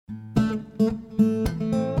From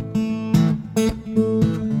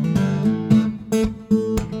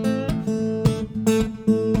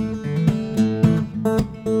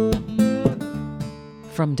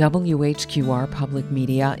WHQR Public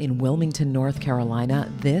Media in Wilmington, North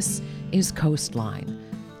Carolina, this is Coastline.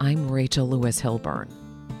 I'm Rachel Lewis Hilburn.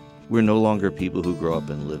 We're no longer people who grow up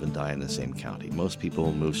and live and die in the same county. Most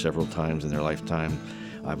people move several times in their lifetime.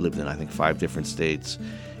 I've lived in, I think, 5 different states.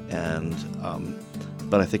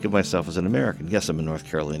 But I think of myself as an American. Yes, I'm a North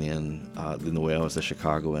Carolinian in the way I was a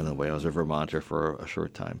Chicagoan, in the way I was a Vermonter for a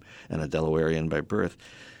short time, and a Delawarean by birth.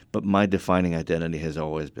 But my defining identity has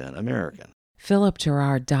always been American. Philip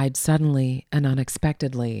Gerard died suddenly and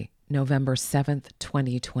unexpectedly November 7th,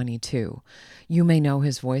 2022. You may know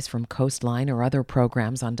his voice from Coastline or other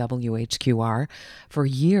programs on WHQR. For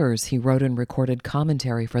years, he wrote and recorded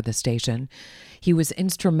commentary for the station. He was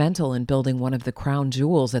instrumental in building one of the crown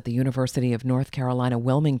jewels at the University of North Carolina,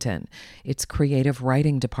 Wilmington, its creative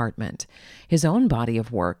writing department. His own body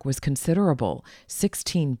of work was considerable: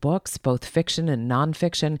 16 books, both fiction and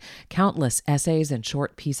nonfiction, countless essays and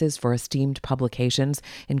short pieces for esteemed publications,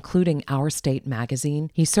 including Our State magazine.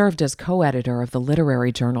 He served as co-editor of the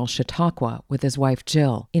literary journal Chautauqua with his wife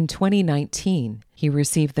Jill. In 2019, he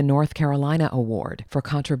received the North Carolina Award for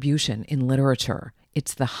contribution in literature.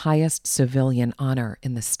 It's the highest civilian honor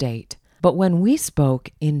in the state. But when we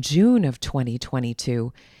spoke in June of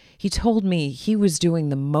 2022, he told me he was doing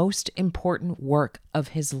the most important work of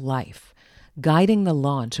his life, guiding the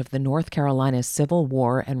launch of the North Carolina Civil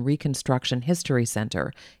War and Reconstruction History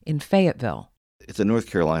Center in Fayetteville. It's a North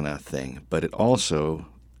Carolina thing, but it also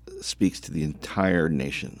speaks to the entire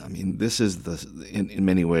nation. I mean, this is in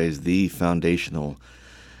many ways the foundational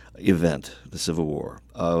event, the Civil War,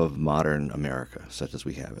 of modern America, such as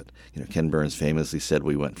we have it. Ken Burns famously said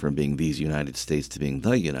we went from being these United States to being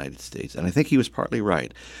the United States, and I think he was partly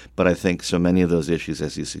right. But I think so many of those issues,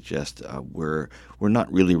 as you suggest, were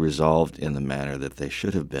not really resolved in the manner that they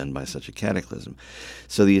should have been by such a cataclysm.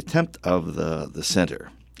 So the attempt of the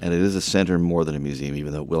center, and it is a center more than a museum,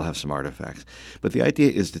 even though it will have some artifacts. But the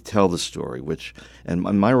idea is to tell the story, and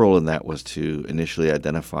my role in that was to initially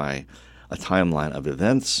identify a timeline of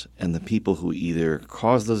events and the people who either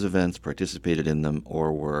caused those events, participated in them,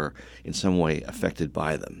 or were in some way affected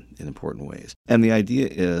by them in important ways. And the idea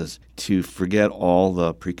is to forget all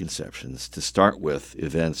the preconceptions, to start with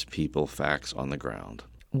events, people, facts on the ground.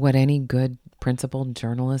 What any good principled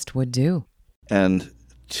journalist would do. And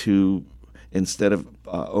to, instead of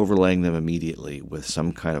overlaying them immediately with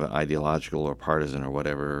some kind of an ideological or partisan or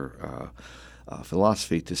whatever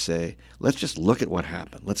philosophy, to say, let's just look at what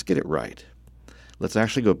happened. Let's get it right. Let's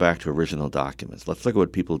actually go back to original documents. Let's look at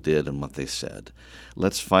what people did and what they said.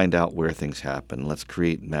 Let's find out where things happened. Let's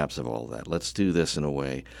create maps of all that. Let's do this in a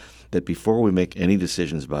way that before we make any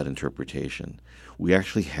decisions about interpretation, we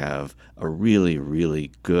actually have a really,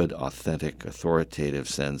 really good, authentic, authoritative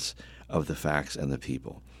sense of the facts and the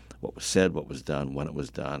people. What was said, what was done, when it was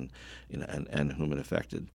done, and whom it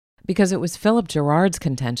affected. Because it was Philip Gerard's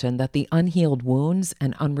contention that the unhealed wounds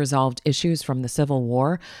and unresolved issues from the Civil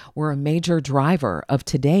War were a major driver of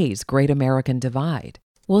today's Great American Divide.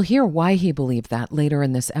 We'll hear why he believed that later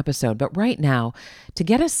in this episode, but right now, to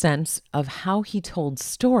get a sense of how he told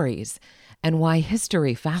stories and why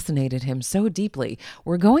history fascinated him so deeply,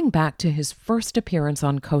 we're going back to his first appearance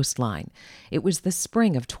on Coastline. It was the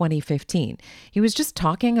spring of 2015. He was just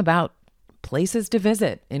talking about places to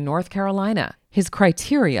visit in North Carolina. His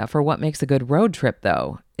criteria for what makes a good road trip,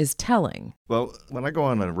 though, is telling. Well, when I go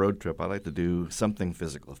on a road trip, I like to do something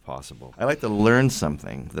physical if possible. I like to learn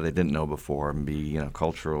something that I didn't know before and be,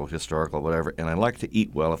 cultural, historical, whatever. And I like to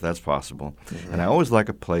eat well if that's possible. Mm-hmm. And I always like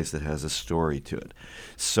a place that has a story to it.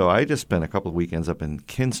 So I just spent a couple of weekends up in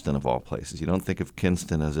Kinston, of all places. You don't think of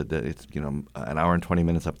Kinston as it's an hour and 20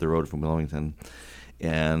 minutes up the road from Wilmington.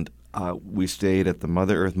 And we stayed at the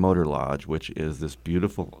Mother Earth Motor Lodge, which is this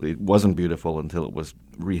beautiful – it wasn't beautiful until it was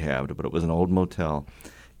rehabbed, but it was an old motel.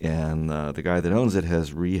 And the guy that owns it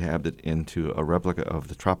has rehabbed it into a replica of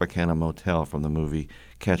the Tropicana Motel from the movie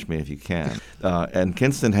Catch Me If You Can. And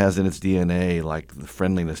Kinston has in its DNA like the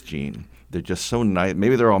friendliness gene. They're just so nice.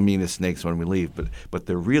 Maybe they're all mean as snakes when we leave, but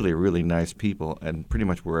they're really, really nice people, and pretty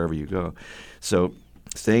much wherever you go. So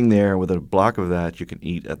staying there, with a block of that, you can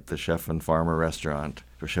eat at the Chef and Farmer restaurant,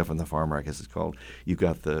 or Chef and the Farmer, I guess it's called. You've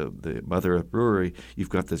got the Mother Earth Brewery. You've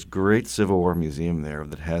got this great Civil War museum there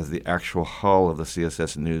that has the actual hull of the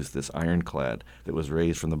CSS Neuse, this ironclad that was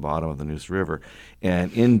raised from the bottom of the Neuse River.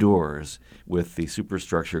 And indoors, with the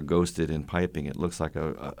superstructure ghosted in piping, it looks like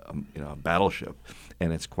a battleship.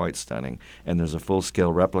 and it's quite stunning. And there's a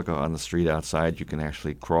full-scale replica on the street outside you can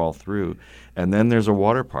actually crawl through. And then there's a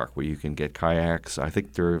water park where you can get kayaks. I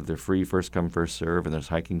think they're free, first come, first serve, and there's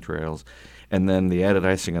hiking trails. And then the added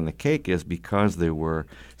icing on the cake is because there were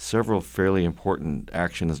several fairly important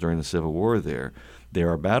actions during the Civil War there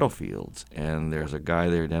are battlefields. And there's a guy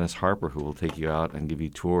there, Dennis Harper, who will take you out and give you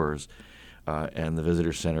tours. And the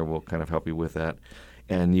visitor center will kind of help you with that.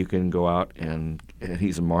 And you can go out, and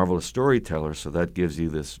he's a marvelous storyteller, so that gives you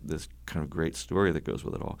this kind of great story that goes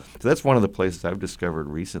with it all. So that's one of the places I've discovered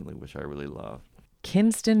recently, which I really love.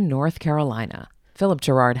 Kinston, North Carolina. Philip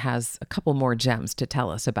Gerard has a couple more gems to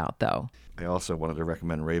tell us about, though. I also wanted to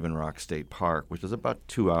recommend Raven Rock State Park, which is about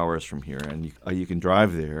 2 hours from here. And you can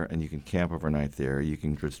drive there, and you can camp overnight there. You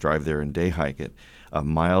can just drive there and day hike it.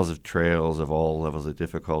 Miles of trails of all levels of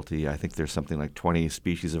difficulty. I think there's something like 20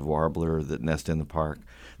 species of warbler that nest in the park.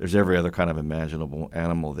 There's every other kind of imaginable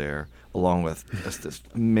animal there, along with just this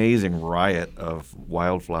amazing riot of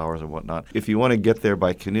wildflowers and whatnot. If you want to get there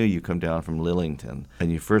by canoe, you come down from Lillington,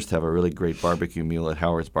 and you first have a really great barbecue meal at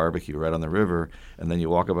Howard's Barbecue right on the river, and then you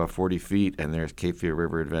walk about 40 feet, and there's Cape Fear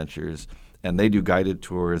River Adventures. And they do guided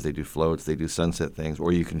tours, they do floats, they do sunset things,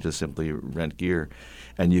 or you can just simply rent gear,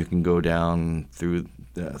 and you can go down through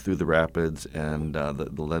the rapids and the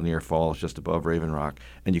Lanier Falls just above Raven Rock,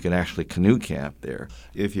 and you can actually canoe camp there.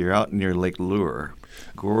 If you're out near Lake Lure,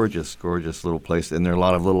 gorgeous, gorgeous little place, and there are a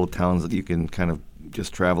lot of little towns that you can kind of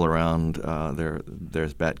just travel around.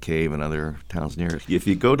 There's Bat Cave and other towns near it. If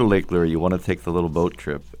you go to Lake Lure, you want to take the little boat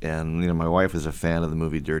trip. And my wife is a fan of the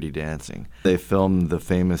movie Dirty Dancing. They filmed the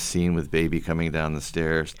famous scene with Baby coming down the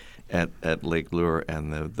stairs at Lake Lure,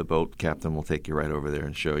 and the boat captain will take you right over there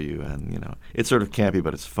and show you. And it's sort of campy,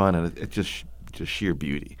 but it's fun, and it's just sheer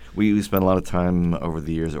beauty. We spent a lot of time over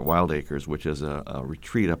the years at Wild Acres, which is a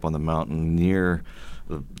retreat up on the mountain near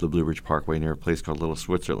the Blue Ridge Parkway, near a place called Little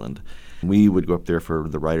Switzerland. We would go up there for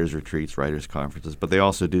the writers' retreats, writers' conferences, but they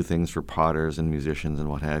also do things for potters and musicians and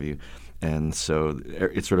what have you. And so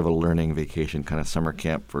it's sort of a learning vacation, kind of summer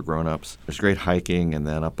camp for grown-ups. There's great hiking, and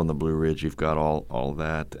then up on the Blue Ridge you've got all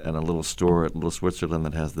that, and a little store at Little Switzerland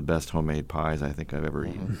that has the best homemade pies I think I've ever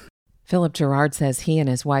eaten. Philip Gerard says he and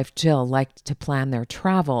his wife Jill like to plan their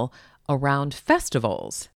travel around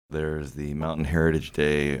festivals. There's the Mountain Heritage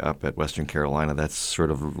Day up at Western Carolina. That's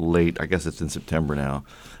sort of late. I guess it's in September now.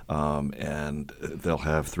 And they'll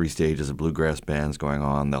have 3 stages of bluegrass bands going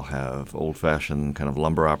on. They'll have old-fashioned kind of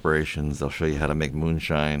lumber operations. They'll show you how to make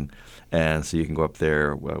moonshine. And so you can go up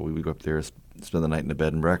there. Well, we would go up there, spend the night in a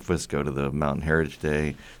bed and breakfast, go to the Mountain Heritage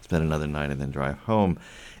Day, spend another night, and then drive home.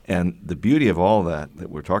 And the beauty of all that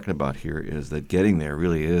we're talking about here is that getting there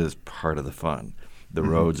really is part of the fun. The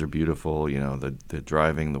roads are beautiful, the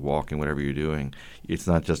driving, the walking, whatever you're doing. It's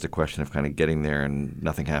not just a question of kind of getting there and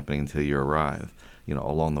nothing happening until you arrive.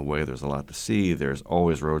 Along the way there's a lot to see. There's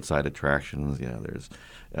always roadside attractions. There's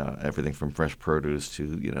everything from fresh produce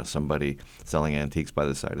to, somebody selling antiques by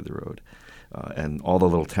the side of the road. And all the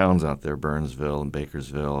little towns out there, Burnsville and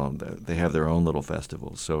Bakersville, they have their own little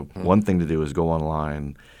festivals. So one thing to do is go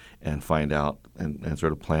online and find out and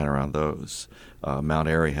sort of plan around those. Mount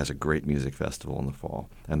Airy has a great music festival in the fall.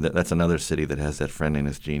 And that's another city that has that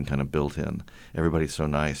friendliness gene kind of built in. Everybody's so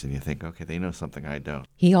nice, and you think, okay, they know something I don't.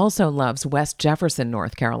 He also loves West Jefferson,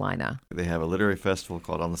 North Carolina. They have a literary festival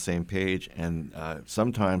called On the Same Page, and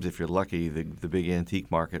sometimes, if you're lucky, the big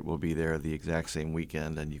antique market will be there the exact same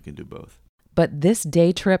weekend, and you can do both. But this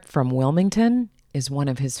day trip from Wilmington is one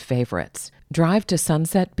of his favorites. Drive to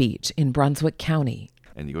Sunset Beach in Brunswick County.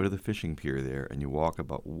 And you go to the fishing pier there, and you walk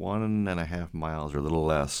about 1.5 miles or a little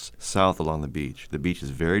less south along the beach. The beach is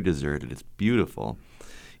very deserted. It's beautiful.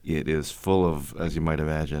 It is full of, as you might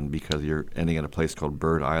imagine, because you're ending at a place called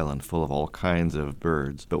Bird Island, full of all kinds of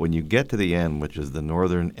birds. But when you get to the end, which is the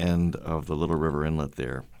northern end of the Little River Inlet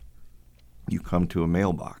there, you come to a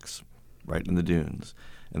mailbox right in the dunes.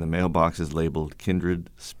 And the mailbox is labeled Kindred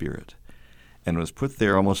Spirit. And it was put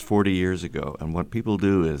there almost 40 years ago. And what people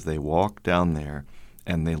do is they walk down there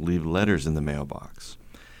and they leave letters in the mailbox.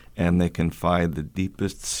 And they confide the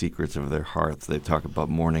deepest secrets of their hearts. They talk about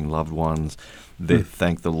mourning loved ones. They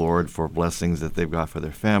thank the Lord for blessings that they've got for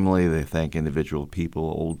their family. They thank individual people,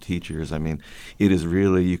 old teachers. I mean, it is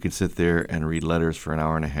really, you could sit there and read letters for an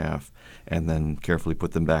hour and a half and then carefully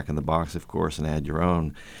put them back in the box, of course, and add your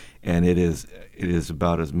own. And it is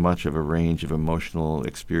about as much of a range of emotional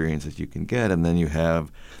experience as you can get. And then you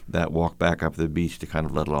have that walk back up the beach to kind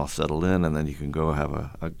of let it all settle in, and then you can go have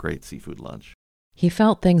a great seafood lunch. He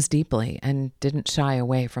felt things deeply and didn't shy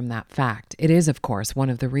away from that fact. It is, of course,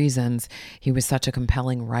 one of the reasons he was such a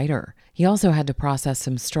compelling writer. He also had to process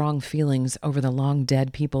some strong feelings over the long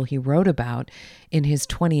dead people he wrote about in his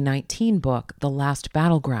 2019 book, The Last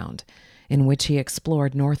Battleground, in which he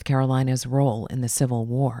explored North Carolina's role in the Civil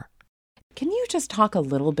War. Can you just talk a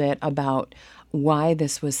little bit about why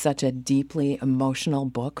this was such a deeply emotional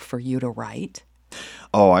book for you to write?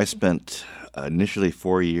 Oh, I spent initially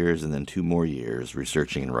 4 years and then 2 more years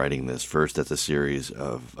researching and writing this, first as a series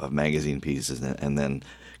of magazine pieces and then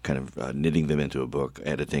kind of knitting them into a book,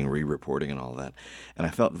 editing, re-reporting, and all that. And I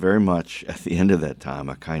felt very much at the end of that time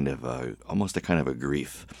almost a kind of a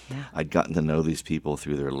grief. Yeah. I'd gotten to know these people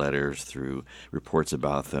through their letters, through much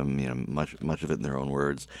of it in their own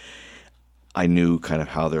words. I knew kind of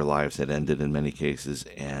how their lives had ended in many cases,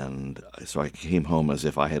 and so I came home as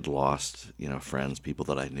if I had lost, friends, people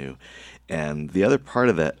that I knew. And the other part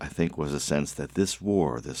of that, I think, was a sense that this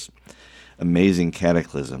war, this amazing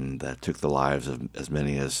cataclysm that took the lives of as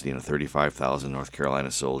many as 35,000 North Carolina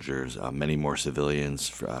soldiers, many more civilians,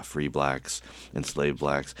 free blacks, enslaved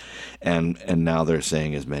blacks, and now they're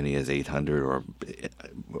saying as many as 800 or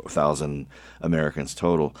 1,000 Americans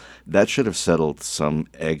total. That should have settled some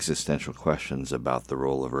existential questions about the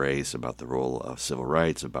role of race, about the role of civil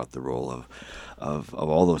rights, about the role of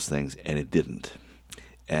all those things, and it didn't.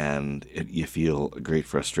 And you feel great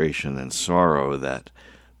frustration and sorrow that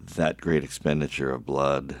great expenditure of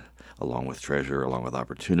blood, along with treasure, along with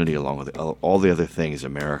opportunity, along with all the other things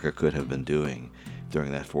America could have been doing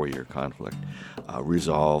during that 4-year conflict,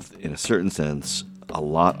 resolved, in a certain sense, a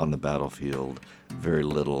lot on the battlefield, very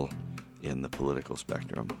little in the political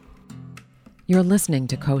spectrum. You're listening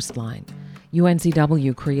to Coastline.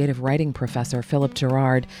 UNCW creative writing professor Philip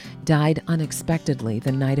Gerard died unexpectedly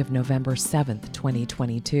the night of November 7th,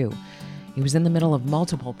 2022. He was in the middle of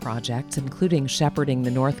multiple projects, including shepherding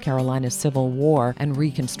the North Carolina Civil War and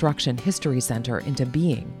Reconstruction History Center into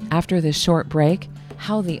being. After this short break,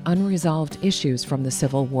 how the unresolved issues from the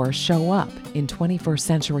Civil War show up in 21st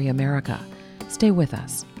century America. Stay with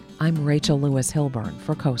us. I'm Rachel Lewis Hilburn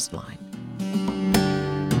for Coastline.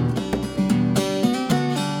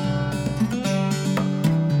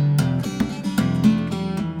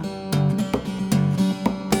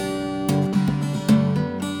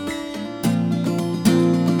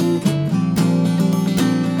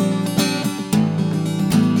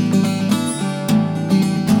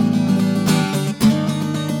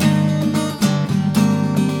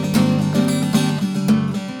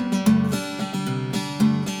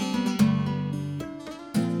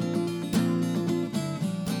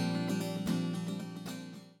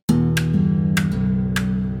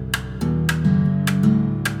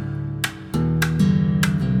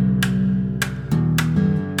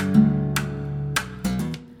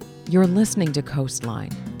 You're listening to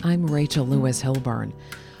Coastline. I'm Rachel Lewis Hilburn.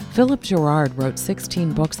 Philip Gerard wrote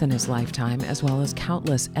 16 books in his lifetime, as well as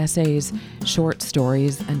countless essays, short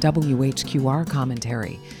stories, and WHQR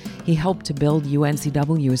commentary. He helped to build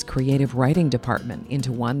UNCW's creative writing department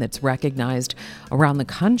into one that's recognized around the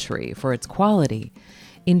country for its quality.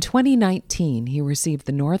 In 2019, he received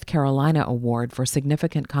the North Carolina Award for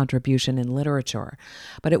Significant Contribution in Literature,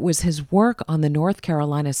 but it was his work on the North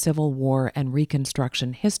Carolina Civil War and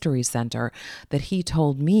Reconstruction History Center that he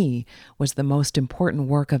told me was the most important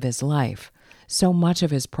work of his life. So much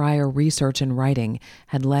of his prior research and writing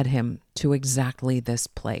had led him to exactly this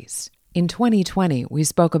place. In 2020, we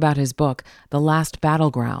spoke about his book, The Last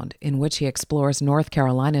Battleground, in which he explores North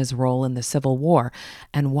Carolina's role in the Civil War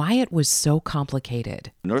and why it was so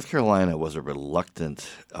complicated. North Carolina was a reluctant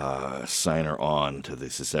signer on to the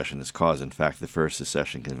secessionist cause. In fact, the first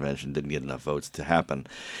secession convention didn't get enough votes to happen.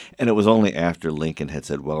 And it was only after Lincoln had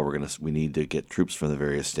said, well, we need to get troops from the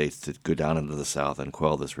various states to go down into the South and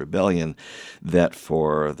quell this rebellion, that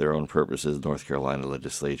for their own purposes, North Carolina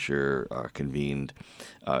legislature convened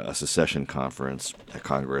a secession conference, a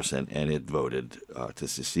Congress, and it voted to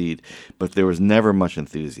secede. But there was never much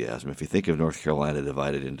enthusiasm. If you think of North Carolina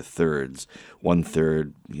divided into thirds,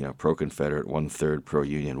 1/3 pro-Confederate, 1/3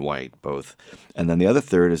 pro-Union white, both. And then the other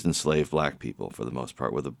third is enslaved black people, for the most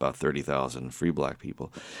part, with about 30,000 free black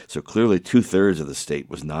people. So clearly 2/3 of the state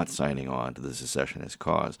was not signing on to the secessionist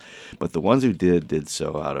cause. But the ones who did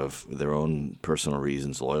so out of their own personal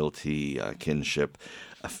reasons, loyalty, kinship.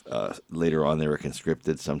 Later on, they were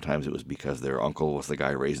conscripted. Sometimes it was because their uncle was the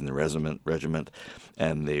guy raising the regiment,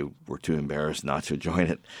 and they were too embarrassed not to join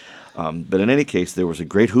it. But in any case, there was a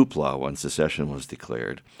great hoopla when secession was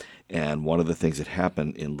declared. And one of the things that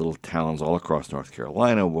happened in little towns all across North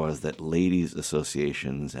Carolina was that ladies'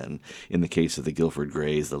 associations, and in the case of the Guilford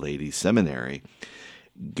Grays, the ladies' seminary,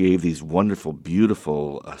 gave these wonderful,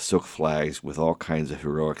 beautiful silk flags with all kinds of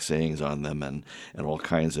heroic sayings on them and all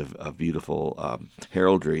kinds of beautiful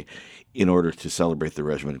heraldry in order to celebrate the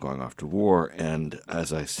regiment going off to war. And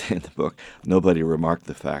as I say in the book, nobody remarked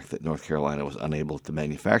the fact that North Carolina was unable to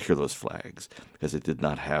manufacture those flags because it did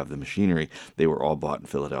not have the machinery. They were all bought in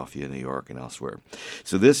Philadelphia, New York, and elsewhere.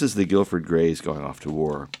 So this is the Guilford Grays going off to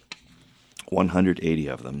war, 180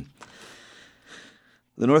 of them.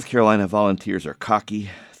 The North Carolina Volunteers are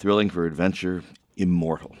cocky, thrilling for adventure,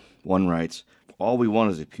 immortal. One writes, "All we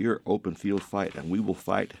want is a pure open field fight, and we will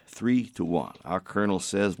fight 3-1. Our colonel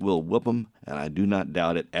says we'll whoop 'em, and I do not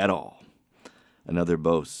doubt it at all." Another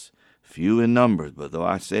boasts, "Few in numbers, but though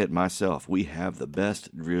I say it myself, we have the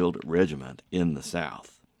best drilled regiment in the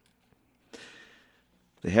South."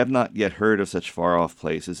 They have not yet heard of such far-off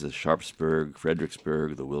places as Sharpsburg,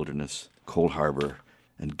 Fredericksburg, the Wilderness, Cold Harbor,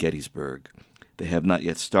 and Gettysburg. They have not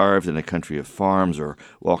yet starved in a country of farms or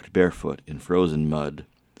walked barefoot in frozen mud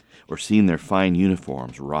or seen their fine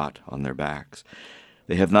uniforms rot on their backs.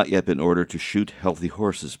 They have not yet been ordered to shoot healthy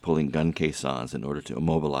horses pulling gun caissons in order to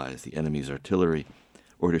immobilize the enemy's artillery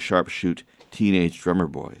or to sharpshoot teenage drummer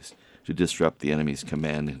boys to disrupt the enemy's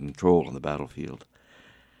command and control on the battlefield.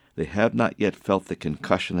 They have not yet felt the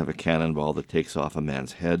concussion of a cannonball that takes off a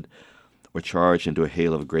man's head or charged into a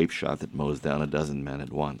hail of grape shot that mows down a dozen men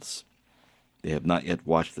at once. They have not yet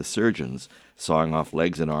watched the surgeons sawing off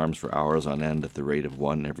legs and arms for hours on end at the rate of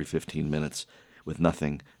one every 15 minutes, with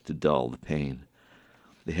nothing to dull the pain.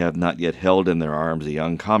 They have not yet held in their arms a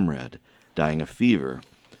young comrade dying of fever,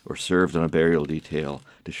 or served on a burial detail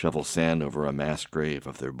to shovel sand over a mass grave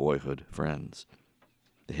of their boyhood friends.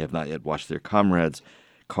 They have not yet watched their comrades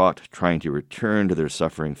caught trying to return to their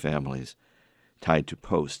suffering families, tied to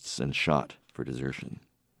posts and shot for desertion.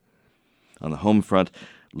 On the home front,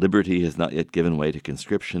 liberty has not yet given way to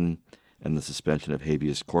conscription and the suspension of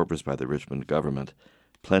habeas corpus by the Richmond government.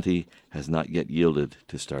 Plenty has not yet yielded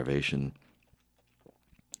to starvation.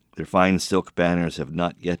 Their fine silk banners have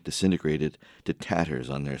not yet disintegrated to tatters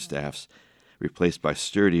on their staffs, replaced by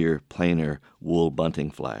sturdier, plainer wool bunting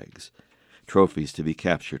flags, trophies to be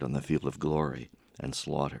captured on the field of glory and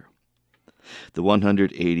slaughter. The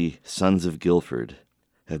 180 sons of Guilford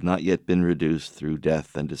have not yet been reduced through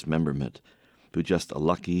death and dismemberment to just a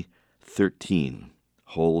lucky 13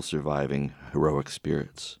 whole surviving heroic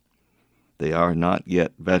spirits. They are not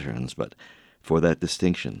yet veterans, but for that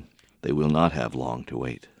distinction they will not have long to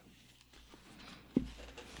wait.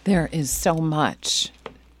 There is so much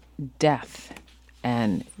death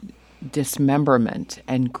and dismemberment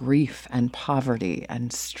and grief and poverty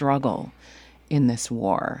and struggle in this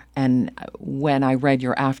war. And when I read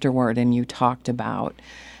your afterword and you talked about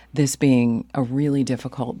this being a really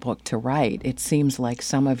difficult book to write, it seems like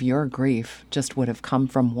some of your grief just would have come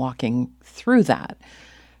from walking through that.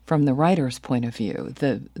 From the writer's point of view,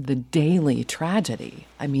 the daily tragedy.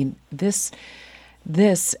 I mean, this,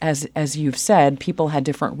 as you've said, people had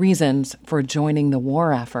different reasons for joining the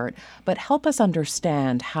war effort, but help us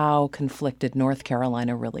understand how conflicted North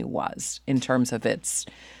Carolina really was in terms of its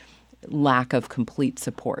lack of complete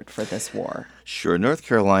support for this war. Sure. North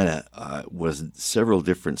Carolina was several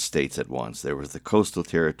different states at once. There was the coastal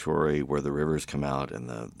territory where the rivers come out, and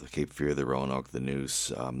the Cape Fear, the Roanoke, the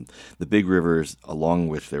Neuse, the big rivers along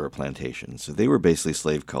which there were plantations. So they were basically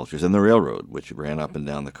slave cultures, and the railroad, which ran up and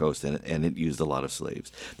down the coast, and it used a lot of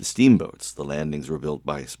slaves. The steamboats, the landings were built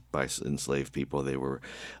by enslaved people. They were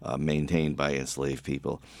maintained by enslaved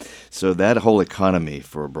people. So that whole economy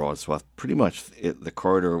for a broad swath, pretty much the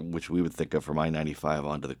corridor which we would think of from I-95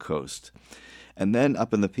 onto the coast. And then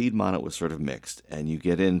up in the Piedmont, it was sort of mixed. And you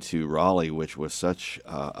get into Raleigh, which was such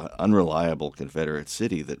an unreliable Confederate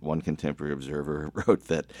city that one contemporary observer wrote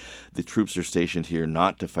that the troops are stationed here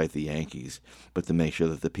not to fight the Yankees, but to make sure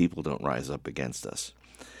that the people don't rise up against us.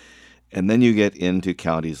 And then you get into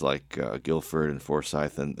counties like Guilford and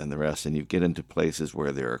Forsyth and the rest, and you get into places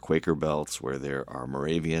where there are Quaker belts, where there are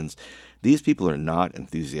Moravians. These people are not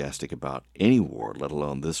enthusiastic about any war, let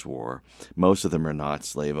alone this war. Most of them are not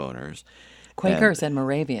slave owners. Quakers and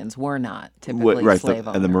Moravians were not typically slave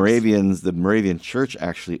owners. And the Moravian Church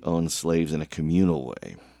actually owned slaves in a communal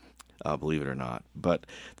way, believe it or not. But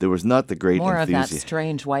there was not the great more enthusiasm. Of that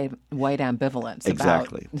strange white ambivalence.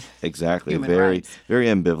 Exactly, exactly. Very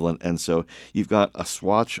ambivalent. And so you've got a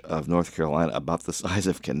swatch of North Carolina about the size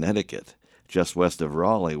of Connecticut just west of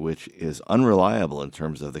Raleigh, which is unreliable in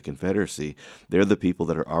terms of the Confederacy. They're the people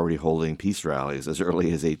that are already holding peace rallies as early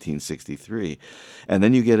as 1863. And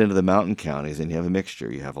then you get into the mountain counties and you have a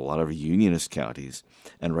mixture. You have a lot of Unionist counties,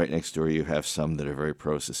 and right next door you have some that are very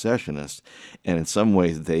pro-secessionist. And in some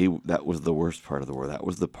ways, that was the worst part of the war. That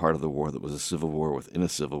was the part of the war that was a civil war within a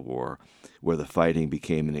civil war, where the fighting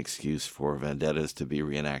became an excuse for vendettas to be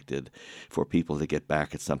reenacted, for people to get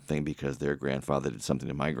back at something because their grandfather did something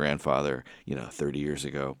to my grandfather, 30 years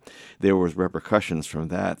ago. There was repercussions from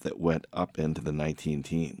that went up into the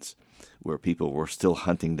 19-teens, where people were still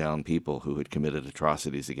hunting down people who had committed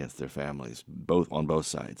atrocities against their families, on both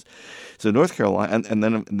sides. So North Carolina, and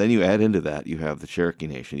then you add into that, you have the Cherokee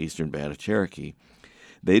Nation, Eastern Band of Cherokee.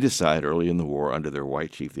 They decide early in the war, under their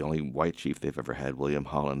white chief, the only white chief they've ever had, William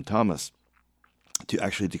Holland Thomas, to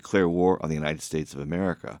actually declare war on the United States of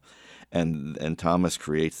America. And Thomas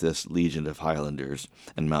creates this legion of Highlanders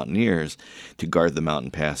and mountaineers to guard the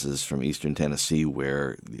mountain passes from eastern Tennessee,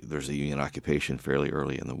 where there's a Union occupation fairly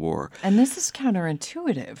early in the war. And this is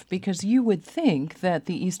counterintuitive, because you would think that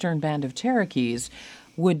the Eastern Band of Cherokees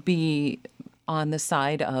would be on the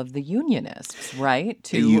side of the Unionists, right?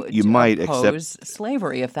 To might oppose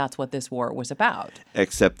slavery, if that's what this war was about.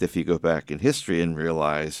 Except if you go back in history and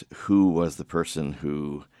realize who was the person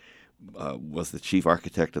who was the chief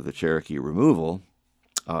architect of the Cherokee removal.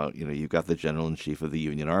 You've got the general-in-chief of the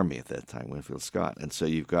Union Army at that time, Winfield Scott, and so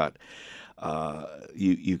you've got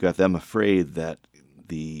them afraid that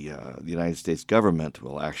the United States government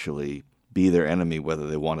will actually be their enemy, whether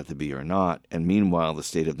they want it to be or not. And meanwhile, the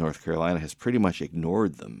state of North Carolina has pretty much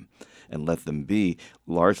ignored them and let them be,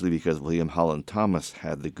 largely because William Holland Thomas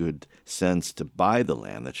had the good sense to buy the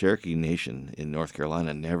land. The Cherokee Nation in North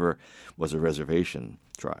Carolina never was a reservation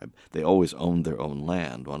tribe. They always owned their own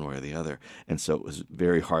land, one way or the other. And so it was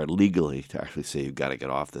very hard legally to actually say, you've got to get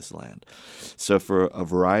off this land. So for a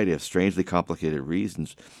variety of strangely complicated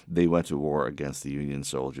reasons, they went to war against the Union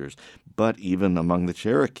soldiers. But even among the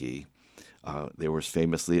Cherokee, there was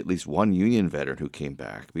famously at least one Union veteran who came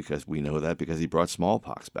back, because we know that because he brought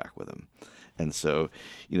smallpox back with him. And so,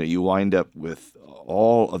 you wind up with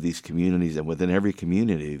all of these communities, and within every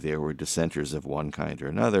community there were dissenters of one kind or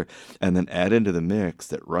another. And then add into the mix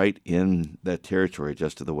that right in that territory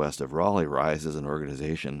just to the west of Raleigh rises an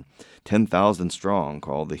organization 10,000 strong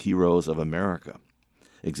called the Heroes of America.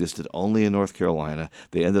 Existed only in North Carolina.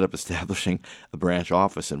 They ended up establishing a branch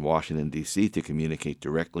office in Washington, D.C. to communicate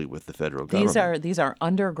directly with the federal government. These are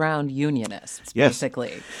underground Unionists, yes.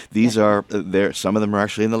 basically. These are some of them are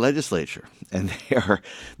actually in the legislature, and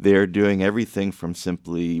they're doing everything from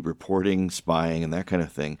simply reporting, spying, and that kind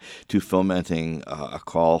of thing, to fomenting a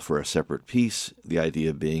call for a separate peace. The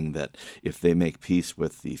idea being that if they make peace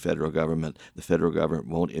with the federal government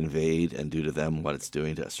won't invade and do to them what it's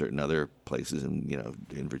doing to certain other places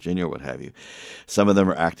in Virginia or what have you. Some of them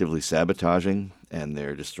are actively sabotaging, and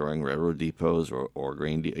they're destroying railroad depots or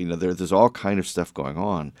grain depots. There's all kind of stuff going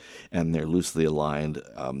on, and they're loosely aligned.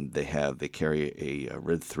 They carry a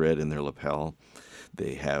red thread in their lapel.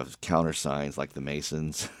 They have countersigns like the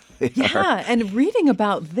Masons. And reading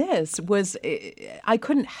about this I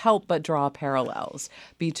couldn't help but draw parallels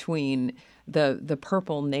between the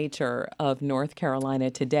purple nature of North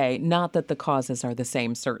Carolina today. Not that the causes are the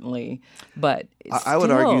same, certainly, but I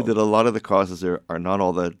would argue that a lot of the causes are not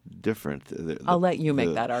all that different. I'll let you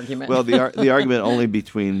make that argument. Well, the argument only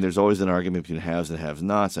there's always an argument between haves and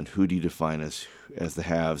have-nots, and who do you define as the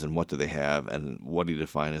haves, and what do they have, and what do you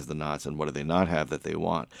define as the nots, and what do they not have that they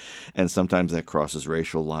want. And sometimes that crosses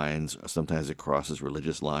racial lines, sometimes it crosses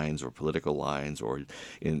religious lines or political lines, or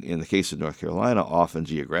in the case of North Carolina, often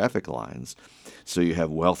geographic lines. So you have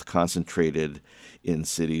wealth concentrated in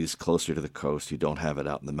cities closer to the coast. You don't have it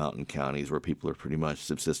out in the mountain counties where people are pretty much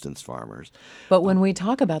subsistence farmers. But when we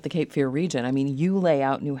talk about the Cape Fear region, I mean, you lay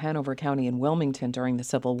out New Hanover County and Wilmington during the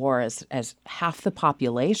Civil War as half the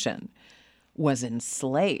population was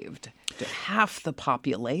enslaved. Half the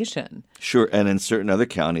population. Sure, and in certain other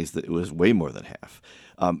counties, it was way more than half.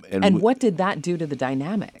 And what did that do to the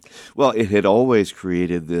dynamic? Well, it had always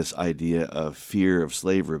created this idea of fear of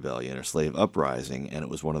slave rebellion or slave uprising, and it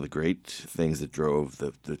was one of the great things that drove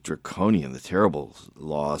the draconian, the terrible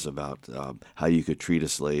laws about how you could treat a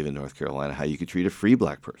slave in North Carolina, how you could treat a free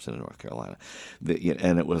black person in North Carolina.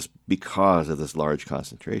 And it was because of this large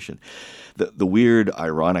concentration. The weird,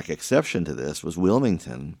 ironic exception to this was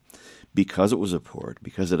Wilmington, because it was a port,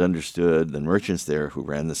 because it understood, the merchants there who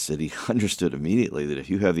ran the city understood immediately that if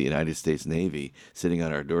you have the United States Navy sitting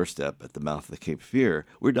on our doorstep at the mouth of the Cape Fear,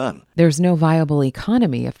 we're done. There's no viable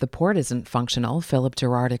economy if the port isn't functional, Philip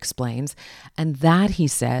Gerard explains. And that, he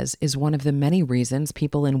says, is one of the many reasons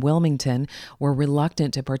people in Wilmington were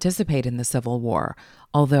reluctant to participate in the Civil War,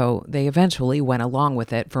 although they eventually went along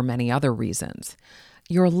with it for many other reasons.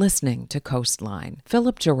 You're listening to Coastline.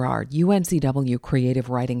 Philip Gerard, UNCW creative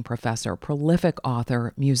writing professor, prolific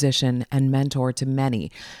author, musician, and mentor to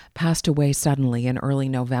many, passed away suddenly in early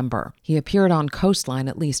November. He appeared on Coastline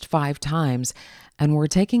at least 5 times, and we're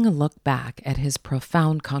taking a look back at his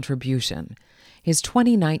profound contribution. His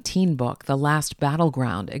 2019 book, The Last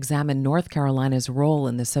Battleground, examined North Carolina's role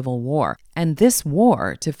in the Civil War. And this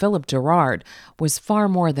war, to Philip Gerard, was far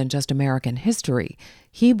more than just American history.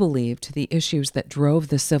 He believed the issues that drove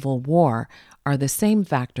the Civil War are the same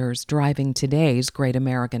factors driving today's Great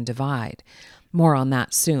American Divide. More on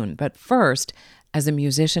that soon. But first, as a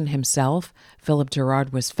musician himself, Philip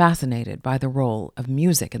Gerard was fascinated by the role of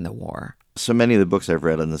music in the war. So many of the books I've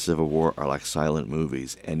read on the Civil War are like silent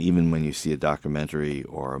movies, and even when you see a documentary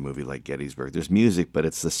or a movie like Gettysburg, there's music, but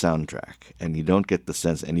it's the soundtrack, and you don't get the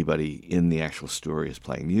sense anybody in the actual story is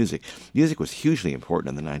playing music. Music was hugely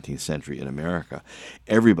important in the 19th century in America.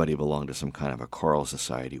 Everybody belonged to some kind of a choral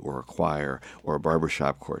society or a choir or a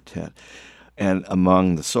barbershop quartet. And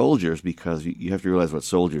among the soldiers, because you have to realize what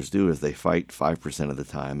soldiers do is they fight 5% of the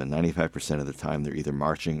time, and 95% of the time they're either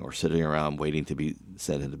marching or sitting around waiting to be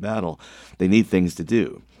sent into battle. They need things to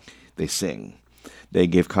do. They sing. They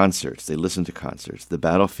give concerts. They listen to concerts. The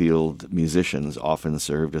battlefield musicians often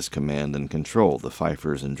served as command and control, the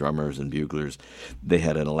fifers and drummers and buglers. They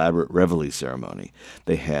had an elaborate reveille ceremony.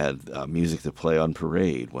 They had music to play on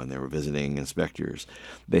parade when they were visiting inspectors.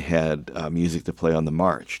 They had music to play on the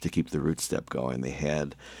march to keep the route step going. They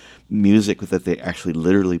had music that they actually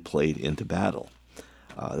literally played into battle.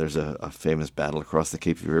 There's a famous battle across the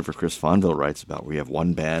Cape Fear River Chris Fonville writes about, where you have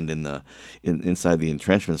one band inside the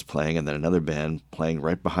entrenchments playing and then another band playing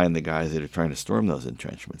right behind the guys that are trying to storm those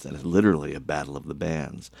entrenchments. And it's literally a battle of the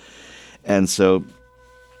bands. And so,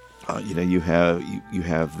 you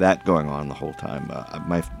have that going on the whole time.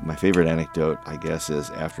 My favorite anecdote, I guess,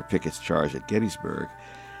 is after Pickett's charge at Gettysburg,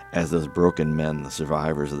 as those broken men, the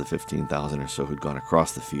survivors of the 15,000 or so who'd gone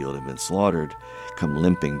across the field and been slaughtered, come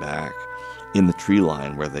limping back. In the tree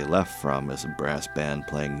line where they left from is a brass band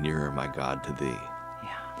playing Nearer, My God, to Thee.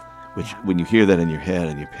 Which, when you hear that in your head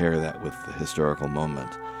and you pair that with the historical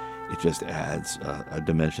moment, it just adds a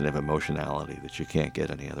dimension of emotionality that you can't get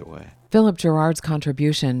any other way. Philip Gerard's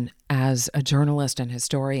contribution as a journalist and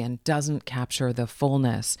historian doesn't capture the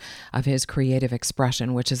fullness of his creative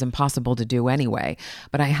expression, which is impossible to do anyway,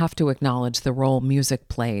 but I have to acknowledge the role music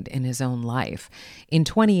played in his own life. In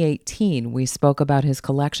 2018, we spoke about his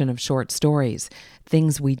collection of short stories,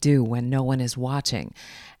 Things We Do When No One Is Watching,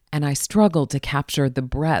 and I struggled to capture the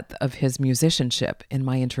breadth of his musicianship in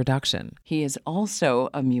my introduction. He is also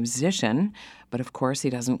a musician, but of course he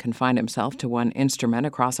doesn't confine himself to one instrument.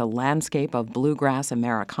 Across a landscape of bluegrass,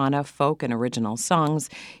 Americana, folk, and original songs,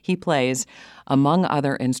 he plays, among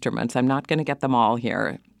other instruments, I'm not going to get them all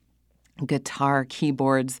here, guitar,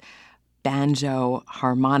 keyboards, banjo,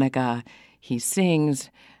 harmonica. He sings.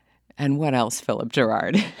 And what else, Philip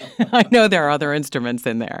Gerard? I know there are other instruments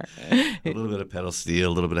in there. A little bit of pedal steel,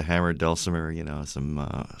 a little bit of hammered dulcimer,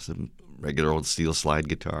 some regular old steel slide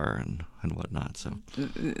guitar and whatnot. So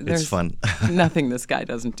it's fun. Nothing this guy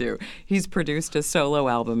doesn't do. He's produced a solo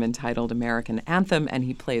album entitled American Anthem, and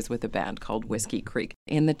he plays with a band called Whiskey Creek.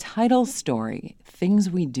 In the title story, Things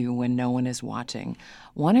We Do When No One Is Watching,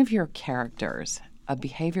 one of your characters, a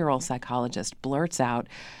behavioral psychologist, blurts out,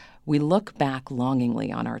 "We look back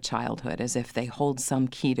longingly on our childhood as if they hold some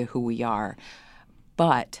key to who we are.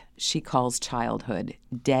 But," she calls childhood,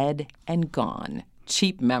 "dead and gone,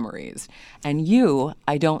 cheap memories." And you,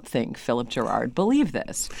 I don't think, Philip Gerard, believe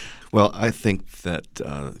this. Well, I think that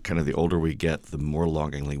kind of the older we get, the more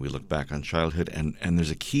longingly we look back on childhood. And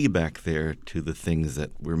there's a key back there to the things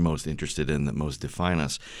that we're most interested in, that most define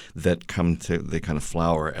us, they kind of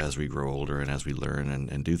flower as we grow older and as we learn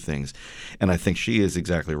and do things. And I think she is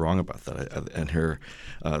exactly wrong about that.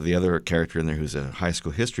 And the other character in there who's a high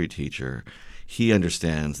school history teacher, he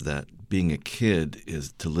understands that being a kid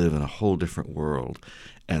is to live in a whole different world,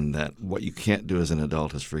 and that what you can't do as an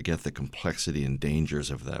adult is forget the complexity and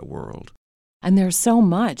dangers of that world. And there's so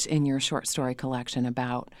much in your short story collection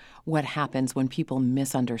about what happens when people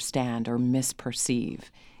misunderstand or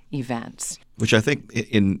misperceive. events. Which I think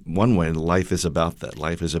in one way, life is about that.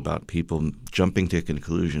 Life is about people jumping to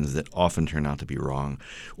conclusions that often turn out to be wrong,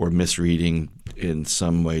 or misreading in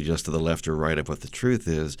some way just to the left or right of what the truth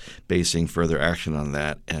is, basing further action on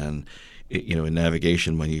that. And in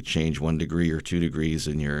navigation, when you change 1 degree or 2 degrees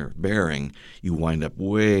in your bearing, you wind up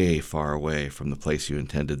way far away from the place you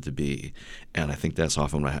intended to be. And I think that's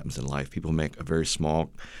often what happens in life. People make a very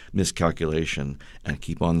small miscalculation and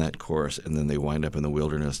keep on that course, and then they wind up in the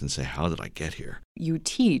wilderness and say, how did I get here? You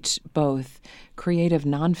teach both creative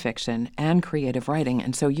nonfiction and creative writing,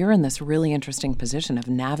 and so you're in this really interesting position of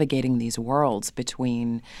navigating these worlds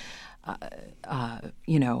between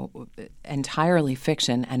entirely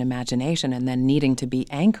fiction and imagination, and then needing to be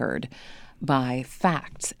anchored by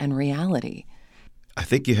facts and reality. I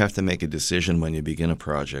think you have to make a decision when you begin a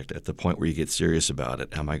project at the point where you get serious about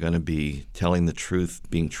it. Am I going to be telling the truth,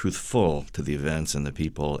 being truthful to the events and the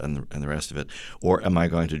people and the rest of it? Or am I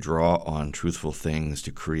going to draw on truthful things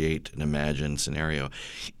to create an imagined scenario?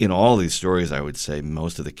 In all these stories, I would say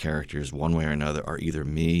most of the characters, one way or another, are either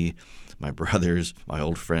me, my brothers, my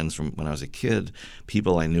old friends from when I was a kid,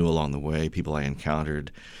 people I knew along the way, people I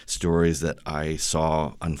encountered, stories that I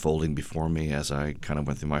saw unfolding before me as I kind of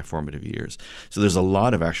went through my formative years. So there's a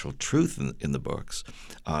lot of actual truth in the books.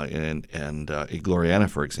 Gloriana,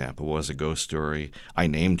 for example, was a ghost story. I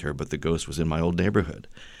named her, but the ghost was in my old neighborhood.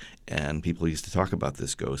 And people used to talk about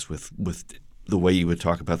this ghost with the way you would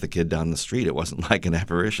talk about the kid down the street. It wasn't like an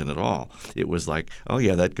apparition at all. It was like, oh,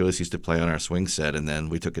 yeah, that ghost used to play on our swing set, and then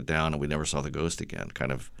we took it down and we never saw the ghost again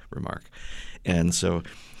kind of remark. And so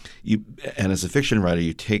as a fiction writer,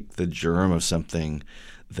 you take the germ of something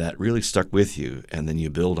that really stuck with you, and then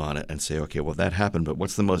you build on it and say, okay, well, that happened, but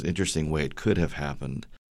what's the most interesting way it could have happened?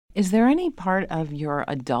 Is there any part of your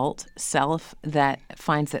adult self that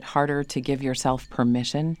finds it harder to give yourself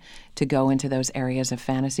permission to go into those areas of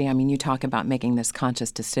fantasy? I mean, you talk about making this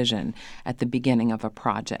conscious decision at the beginning of a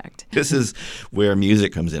project. This is where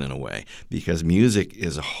music comes in a way, because music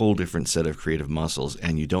is a whole different set of creative muscles,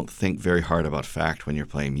 and you don't think very hard about fact when you're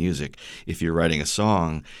playing music. If you're writing a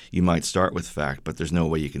song, you might start with fact, but there's no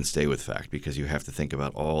way you can stay with fact, because you have to think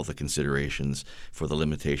about all the considerations for the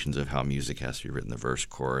limitations of how music has to be written, the verse,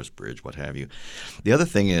 chorus, bridge, what have you. The other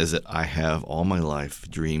thing is that I have all my life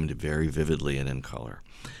dreamed very vividly and in color.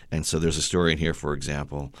 And so there's a story in here, for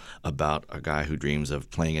example, about a guy who dreams of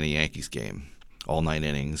playing in a Yankees game, all 9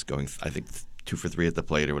 innings, going, I think, 2 for 3 at the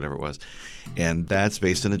plate or whatever it was. And that's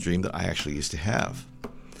based on a dream that I actually used to have.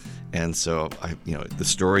 And so, the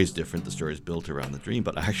story is different. The story is built around the dream,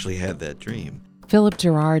 but I actually had that dream. Philip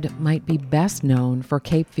Gerard might be best known for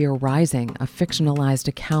Cape Fear Rising, a fictionalized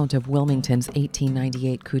account of Wilmington's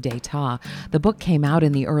 1898 coup d'etat. The book came out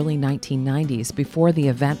in the early 1990s, before the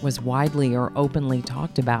event was widely or openly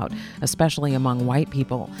talked about, especially among white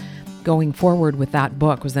people. Going forward with that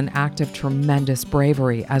book was an act of tremendous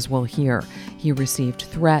bravery, as we'll hear. He received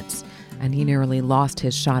threats, and he nearly lost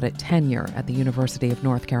his shot at tenure at the University of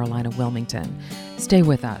North Carolina, Wilmington. Stay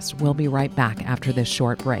with us. We'll be right back after this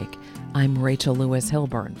short break. I'm Rachel Lewis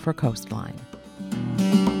Hilburn for Coastline.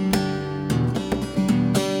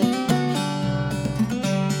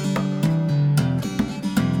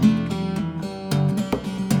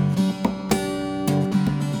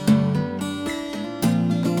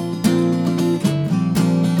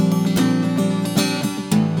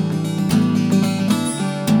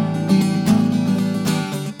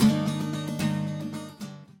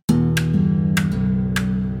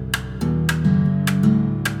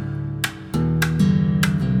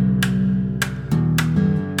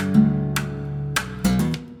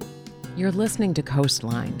 You're listening to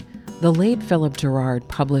Coastline. The late Philip Gerard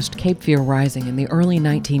published Cape Fear Rising in the early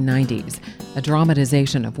 1990s, a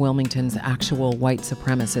dramatization of Wilmington's actual white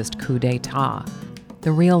supremacist coup d'etat.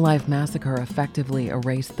 The real-life massacre effectively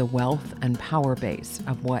erased the wealth and power base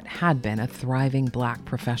of what had been a thriving black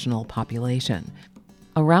professional population.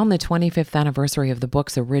 Around the 25th anniversary of the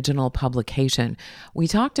book's original publication, we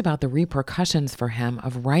talked about the repercussions for him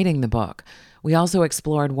of writing the book. We also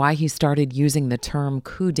explored why he started using the term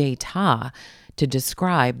coup d'etat to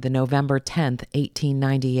describe the November 10th,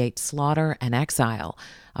 1898 slaughter and exile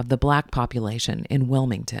of the black population in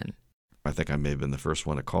Wilmington. I think I may have been the first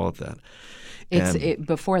one to call it that.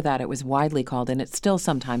 Before that, it was widely called, and it's still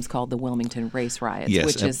sometimes called the Wilmington Race Riots, yes,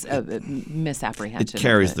 which is a misapprehension. It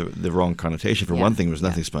carries the wrong connotation. For one thing, there was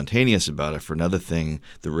nothing spontaneous about it. For another thing,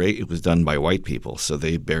 it was done by white people, so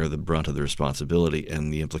they bear the brunt of the responsibility.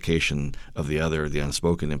 And the implication of the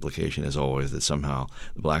unspoken implication is always that somehow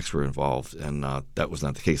the blacks were involved, and that was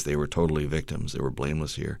not the case. They were totally victims. They were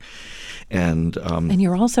blameless here. And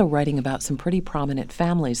you're also writing about some pretty prominent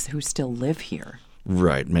families who still live here.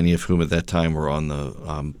 Right, many of whom at that time were on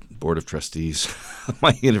the board of trustees of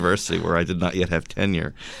my university, where I did not yet have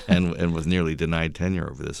tenure and was nearly denied tenure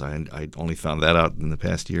over this. I only found that out in the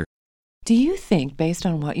past year. Do you think, based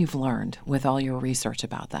on what you've learned with all your research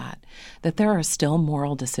about that there are still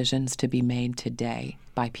moral decisions to be made today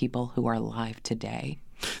by people who are alive today?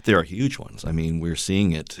 There are huge ones. I mean, we're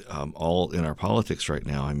seeing it all in our politics right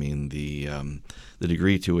now. I mean, the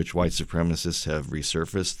degree to which white supremacists have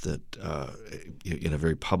resurfaced that in a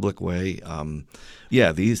very public way.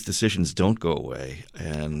 These decisions don't go away.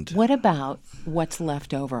 And what about what's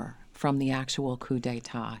left over from the actual coup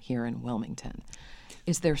d'etat here in Wilmington?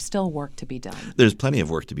 Is there still work to be done? There's plenty of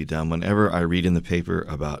work to be done. Whenever I read in the paper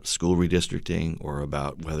about school redistricting or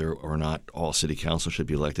about whether or not all city council should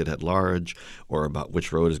be elected at large or about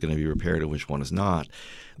which road is going to be repaired and which one is not,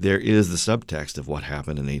 there is the subtext of what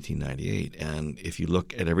happened in 1898. And if you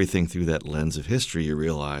look at everything through that lens of history, you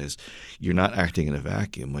realize you're not acting in a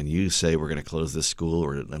vacuum. When you say we're going to close this school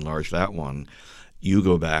or enlarge that one, you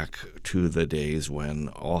go back to the days when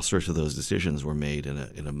all sorts of those decisions were made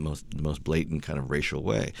in a most blatant kind of racial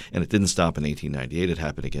way. And it didn't stop in 1898. It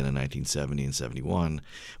happened again in 1970 and 71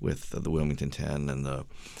 with the Wilmington 10 and the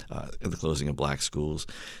closing of black schools.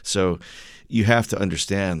 So you have to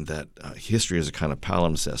understand that history is a kind of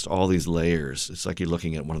palimpsest. All these layers, it's like you're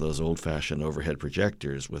looking at one of those old-fashioned overhead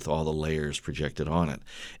projectors with all the layers projected on it.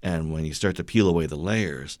 And when you start to peel away the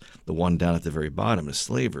layers, the one down at the very bottom is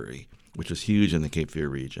slavery, which was huge in the Cape Fear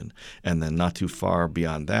region. And then not too far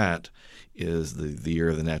beyond that is the year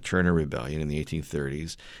of the Nat Turner Rebellion in the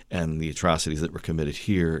 1830s and the atrocities that were committed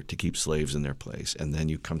here to keep slaves in their place. And then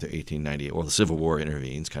you come to 1898, well, the Civil War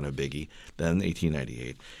intervenes, kind of biggie, then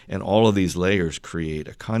 1898. And all of these layers create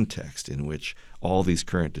a context in which all these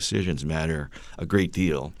current decisions matter a great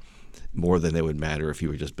deal, more than they would matter if you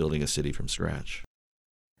were just building a city from scratch.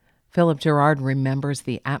 Philip Gerard remembers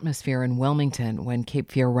the atmosphere in Wilmington when Cape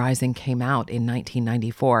Fear Rising came out in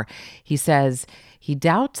 1994. He says he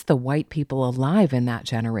doubts the white people alive in that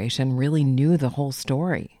generation really knew the whole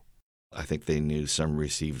story. I think they knew some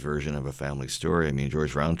received version of a family story. I mean,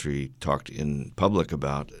 George Rountree talked in public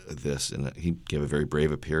about this, and he gave a very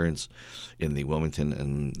brave appearance in the Wilmington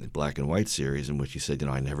and Black and White series in which he said,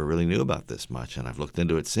 I never really knew about this much, and I've looked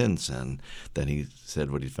into it since, and then he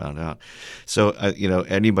said what he found out. So,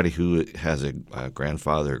 anybody who has a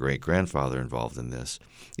grandfather or great-grandfather involved in this,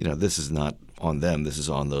 this is not on them. This is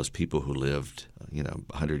on those people who lived,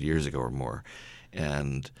 100 years ago or more.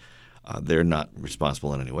 And they're not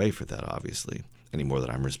responsible in any way for that, obviously, any more than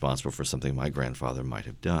I'm responsible for something my grandfather might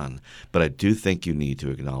have done. But I do think you need to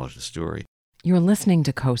acknowledge the story. You're listening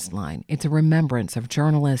to Coastline. It's a remembrance of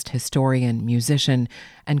journalist, historian, musician,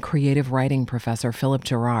 and creative writing professor Philip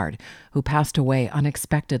Gerard, who passed away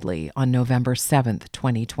unexpectedly on November 7th,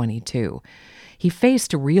 2022. He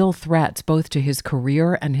faced real threats both to his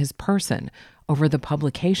career and his person over the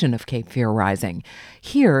publication of Cape Fear Rising.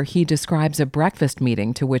 Here, he describes a breakfast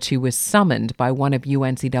meeting to which he was summoned by one of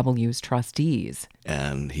UNCW's trustees.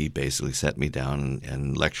 And he basically sat me down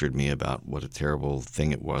and lectured me about what a terrible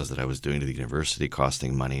thing it was that I was doing to the university,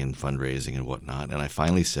 costing money and fundraising and whatnot. And I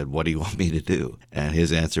finally said, what do you want me to do? And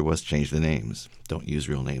his answer was, change the names. Don't use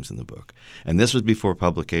real names in the book. And this was before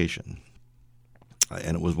publication.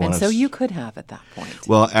 And it was one. And so you could have at that point.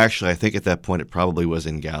 Well, actually, I think at that point it probably was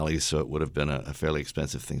in galleys, so it would have been a fairly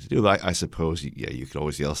expensive thing to do. But I suppose, you could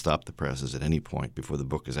always yell "stop the presses" at any point before the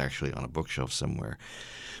book is actually on a bookshelf somewhere.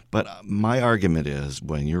 But my argument is,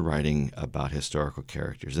 when you're writing about historical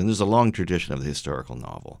characters, and there's a long tradition of the historical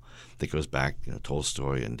novel that goes back,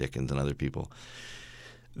 Tolstoy and Dickens and other people,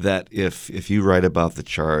 that if you write about the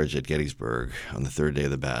charge at Gettysburg on the third day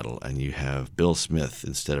of the battle and you have Bill Smith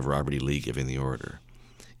instead of Robert E. Lee giving the order,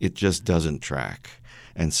 it just doesn't track.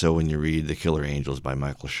 And so when you read The Killer Angels by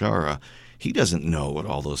Michael Shara, he doesn't know what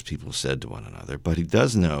all those people said to one another, but he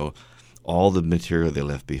does know all the material they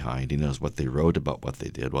left behind. He knows what they wrote about what they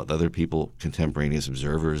did, what other people, contemporaneous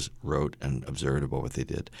observers, wrote and observed about what they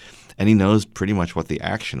did. And he knows pretty much what the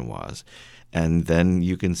action was. And then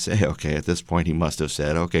you can say, okay, at this point he must have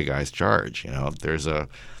said, okay, guys, charge. There's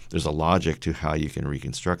a logic to how you can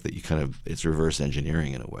reconstruct that. It's reverse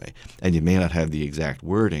engineering in a way. And you may not have the exact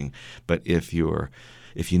wording, but if you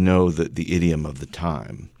know the idiom of the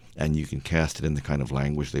time and you can cast it in the kind of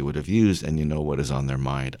language they would have used and you know what is on their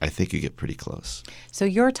mind, I think you get pretty close. So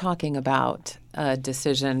you're talking about a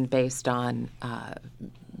decision based on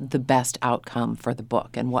the best outcome for the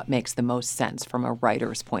book and what makes the most sense from a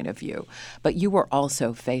writer's point of view. But you were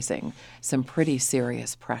also facing some pretty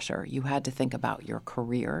serious pressure. You had to think about your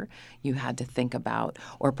career. You had to think about,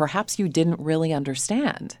 or perhaps you didn't really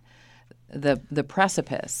understand the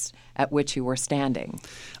precipice at which you were standing?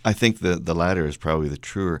 I think the latter is probably the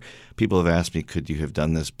truer. People have asked me, could you have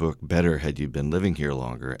done this book better had you been living here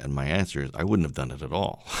longer? And my answer is, I wouldn't have done it at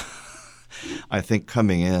all. I think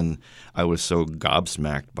coming in, I was so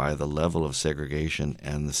gobsmacked by the level of segregation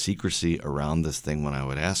and the secrecy around this thing when I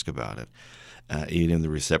would ask about it, even in the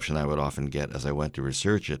reception I would often get as I went to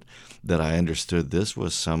research it, that I understood this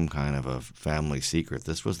was some kind of a family secret.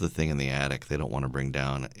 This was the thing in the attic they don't want to bring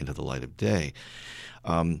down into the light of day.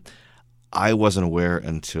 I wasn't aware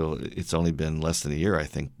until it's only been less than a year, I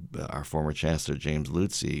think, our former Chancellor, James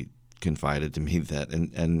Lutze, confided to me that,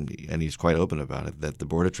 and he's quite open about it, that the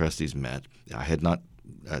Board of Trustees met. I had not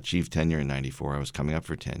achieved tenure in 94. I was coming up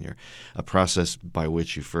for tenure, a process by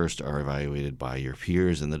which you first are evaluated by your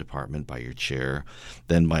peers in the department, by your chair,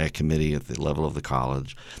 then by a committee at the level of the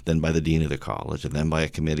college, then by the dean of the college, and then by a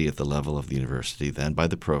committee at the level of the university, then by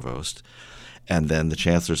the provost, and then the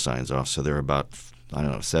chancellor signs off. So there are about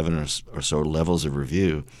 7 or so levels of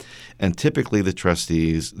review. And typically the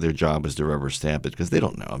trustees, their job is to rubber stamp it because they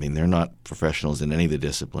don't know. I mean, they're not professionals in any of the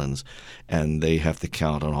disciplines, and they have to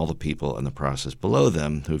count on all the people in the process below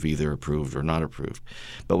them who've either approved or not approved.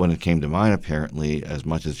 But when it came to mine, apparently, as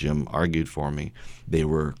much as Jim argued for me, they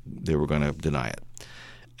were going to deny it.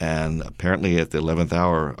 And apparently at the 11th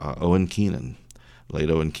hour, Owen Keenan, late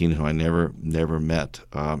Owen Keenan, who I never met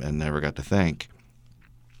and never got to thank,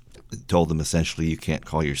 told them essentially you can't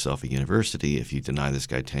call yourself a university if you deny this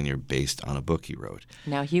guy tenure based on a book he wrote.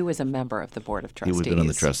 Now, he was a member of the Board of Trustees. He would have been on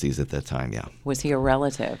the trustees at that time, yeah. Was he a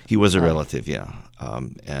relative? He was a relative, yeah.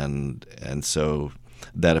 And so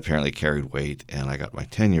that apparently carried weight, and I got my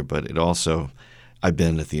tenure. But it also, I've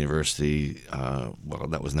been at the university,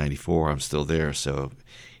 that was 94. I'm still there. So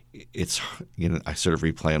it's, I sort of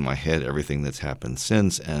replay in my head everything that's happened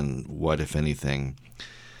since and what, if anything,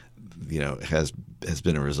 has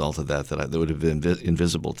been a result of that would have been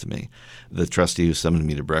invisible to me. The trustee who summoned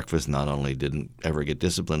me to breakfast not only didn't ever get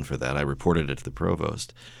disciplined for that, I reported it to the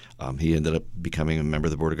provost. He ended up becoming a member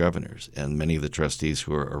of the Board of Governors, and many of the trustees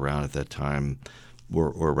who were around at that time were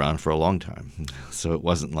around for a long time. So it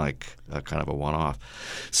wasn't like a kind of a one-off.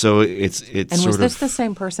 So it's And was this the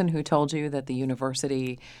same person who told you that the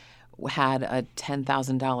university had a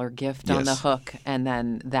 $10,000 gift on the hook, and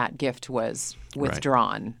then that gift was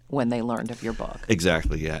withdrawn when they learned of your book?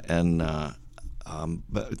 Exactly, yeah. And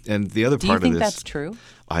and the other part of this, do you think that's true?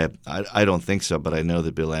 I don't think so, but I know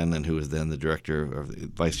that Bill Anlin, who was then the director of the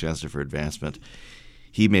Vice Chancellor for Advancement,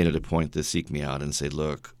 he made it a point to seek me out and say,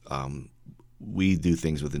 look, we do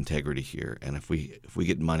things with integrity here, and if we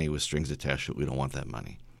get money with strings attached to it, we don't want that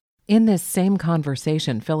money. In this same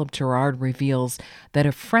conversation, Philip Gerard reveals that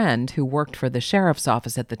a friend who worked for the sheriff's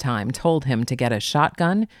office at the time told him to get a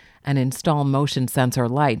shotgun and install motion sensor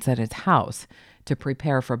lights at his house to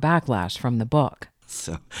prepare for backlash from the book.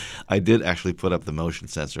 So I did actually put up the motion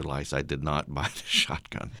sensor lights. I did not buy the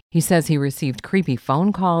shotgun. He says he received creepy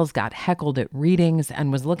phone calls, got heckled at readings,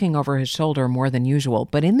 and was looking over his shoulder more than usual.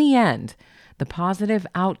 But in the end, the positive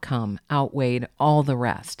outcome outweighed all the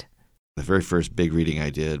rest. The very first big reading I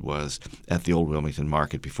did was at the old Wilmington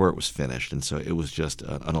Market before it was finished, and so it was just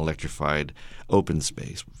an electrified open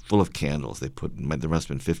space full of candles. There must have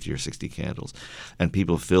been 50 or 60 candles, and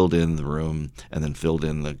people filled in the room and then filled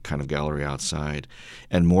in the kind of gallery outside,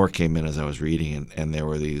 and more came in as I was reading, and there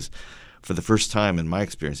were these, for the first time in my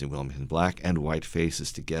experience in Wilmington, black and white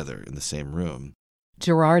faces together in the same room.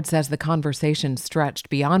 Gerard says the conversation stretched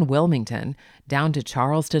beyond Wilmington, down to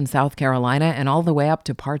Charleston, South Carolina, and all the way up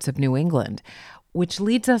to parts of New England, which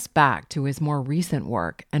leads us back to his more recent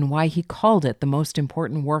work and why he called it the most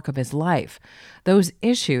important work of his life. Those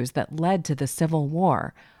issues that led to the Civil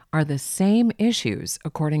War are the same issues,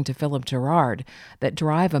 according to Philip Gerard, that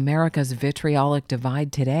drive America's vitriolic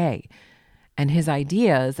divide today. And his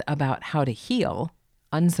ideas about how to heal,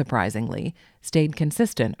 unsurprisingly, stayed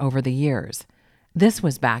consistent over the years. This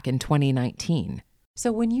was back in 2019.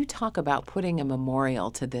 So when you talk about putting a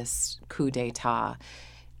memorial to this coup d'etat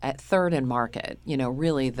at 3rd and Market,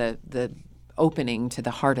 really the opening to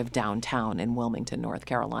the heart of downtown in Wilmington, North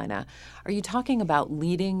Carolina, are you talking about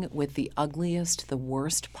leading with the ugliest, the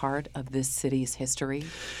worst part of this city's history?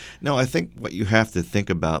 No, I think what you have to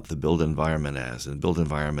think about the built environment as, and built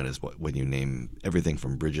environment is when you name everything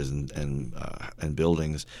from bridges and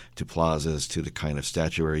buildings to plazas to the kind of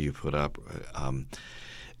statuary you put up.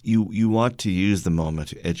 You want to use the moment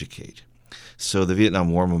to educate. So the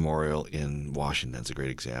Vietnam War Memorial in Washington is a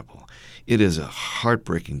great example. It is a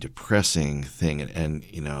heartbreaking, depressing thing, and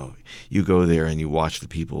you go there and you watch the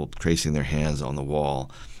people tracing their hands on the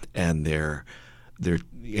wall, and they're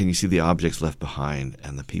and you see the objects left behind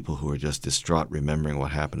and the people who are just distraught remembering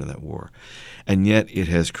what happened in that war. And yet it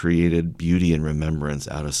has created beauty and remembrance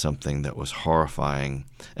out of something that was horrifying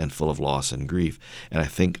and full of loss and grief. And I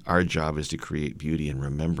think our job is to create beauty and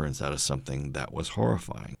remembrance out of something that was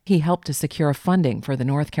horrifying. He helped to secure funding for the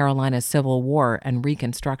North Carolina Civil War and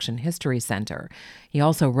Reconstruction History Center. He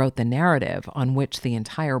also wrote the narrative on which the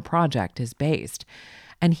entire project is based.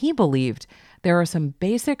 And he believed there are some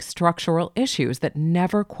basic structural issues that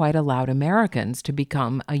never quite allowed Americans to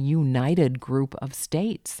become a united group of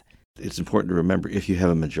states. It's important to remember, if you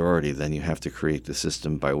have a majority, then you have to create the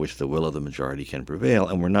system by which the will of the majority can prevail,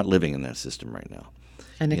 and we're not living in that system right now.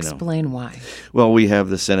 And explain why. Well, we have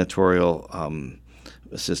the senatorial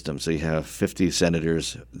system. So you have 50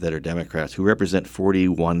 senators that are Democrats who represent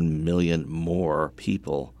 41 million more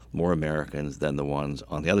people, more Americans than the ones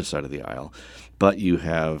on the other side of the aisle. But you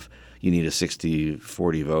need a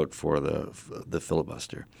 60-40 vote for the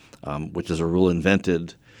filibuster, which is a rule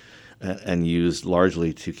invented and used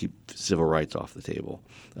largely to keep civil rights off the table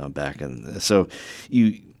back. And so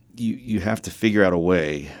you have to figure out a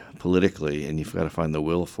way politically, and you've got to find the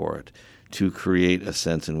will for it, to create a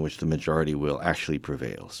sense in which the majority will actually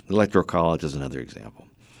prevails. The Electoral College is another example.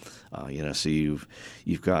 So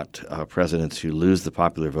you've got presidents who lose the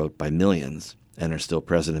popular vote by millions and are still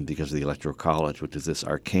president because of the Electoral College, which is this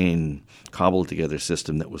arcane, cobbled-together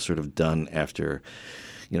system that was sort of done after,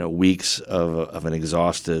 weeks of an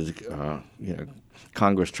exhausted,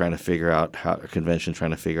 Congress trying to figure out convention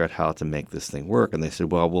trying to figure out how to make this thing work. And they said,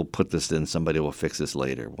 well, we'll put this in. Somebody will fix this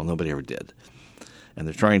later. Well, nobody ever did. And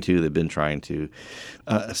they're trying to. They've been trying to.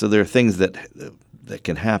 So there are things that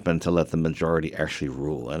can happen to let the majority actually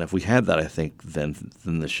rule. And if we had that, I think then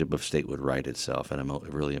the ship of state would right itself in a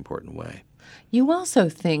really important way. You also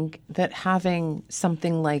think that having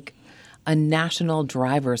something like a national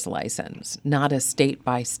driver's license, not a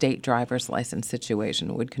state-by-state driver's license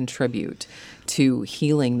situation, would contribute to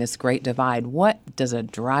healing this great divide. What does a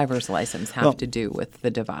driver's license have to do with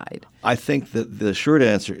the divide? I think that the short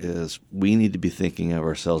answer is we need to be thinking of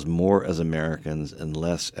ourselves more as Americans and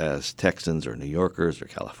less as Texans or New Yorkers or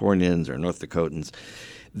Californians or North Dakotans.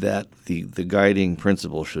 That the guiding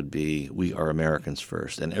principle should be we are Americans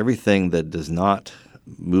first. And everything that does not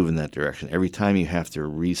move in that direction, every time you have to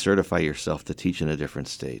recertify yourself to teach in a different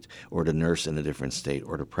state or to nurse in a different state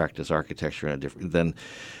or to practice architecture in a different, then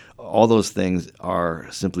all those things are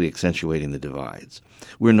simply accentuating the divides.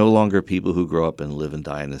 We're no longer people who grow up and live and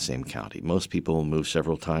die in the same county. Most people move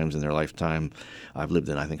several times in their lifetime. I've lived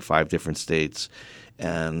in, I think, 5 different states.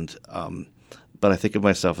 But I think of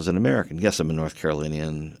myself as an American. Yes, I'm a North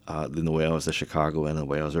Carolinian in the way I was a Chicagoan, in the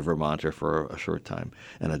way I was a Vermonter for a short time,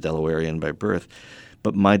 and a Delawarean by birth.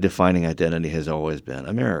 But my defining identity has always been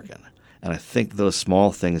American. And I think those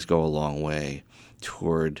small things go a long way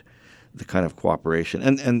toward the kind of cooperation.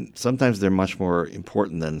 And sometimes they're much more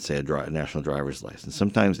important than, say, a national driver's license.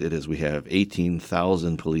 Sometimes it is we have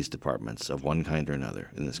 18,000 police departments of one kind or another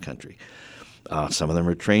in this country. Some of them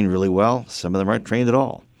are trained really well. Some of them aren't trained at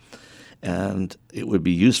all. And it would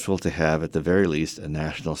be useful to have, at the very least, a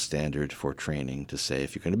national standard for training to say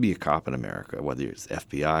if you're going to be a cop in America, whether it's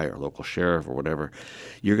FBI or local sheriff or whatever,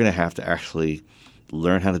 you're going to have to actually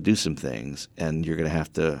learn how to do some things, and you're going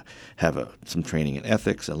to have some training in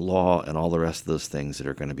ethics and law and all the rest of those things that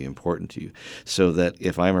are going to be important to you, so that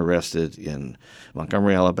if I'm arrested in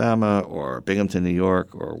Montgomery, Alabama, or Binghamton, New York,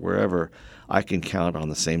 or wherever, I can count on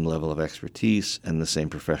the same level of expertise and the same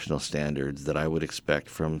professional standards that I would expect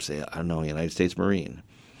from, say, a United States Marine,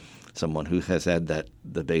 someone who has had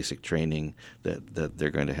the basic training that they're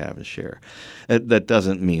going to have and share. That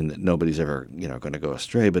doesn't mean that nobody's ever going to go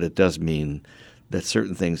astray, but it does mean that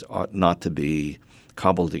certain things ought not to be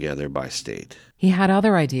cobbled together by state. He had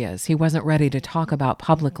other ideas he wasn't ready to talk about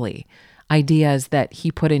publicly, ideas that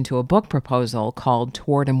he put into a book proposal called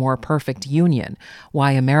Toward a More Perfect Union,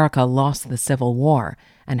 Why America Lost the Civil War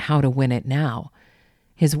and How to Win It Now.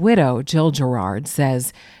 His widow, Jill Gerard,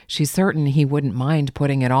 says she's certain he wouldn't mind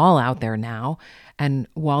putting it all out there now, and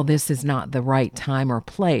while this is not the right time or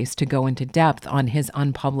place to go into depth on his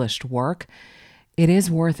unpublished work, it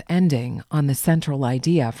is worth ending on the central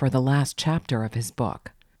idea for the last chapter of his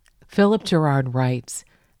book. Philip Gerard writes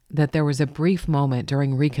that there was a brief moment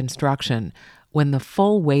during Reconstruction when the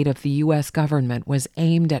full weight of the U.S. government was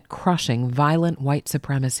aimed at crushing violent white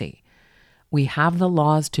supremacy. We have the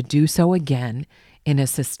laws to do so again in a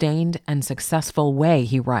sustained and successful way,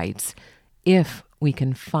 he writes, if we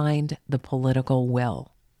can find the political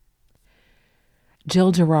will.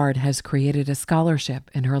 Jill Gerard has created a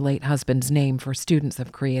scholarship in her late husband's name for students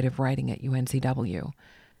of creative writing at UNCW.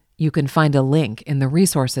 You can find a link in the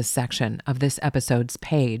resources section of this episode's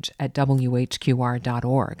page at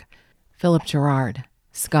whqr.org. Philip Gerard,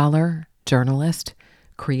 scholar, journalist,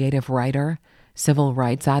 creative writer, civil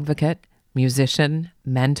rights advocate, musician,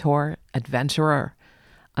 mentor, adventurer,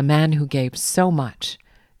 a man who gave so much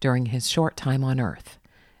during his short time on Earth,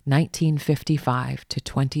 1955 to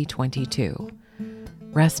 2022.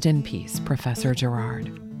 Rest in peace, Professor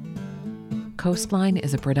Gerard. Coastline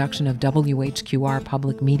is a production of WHQR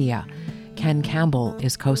Public Media. Ken Campbell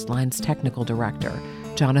is Coastline's technical director.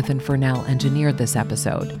 Jonathan Furnell engineered this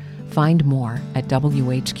episode. Find more at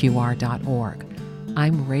WHQR.org.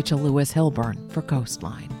 I'm Rachel Lewis Hilburn for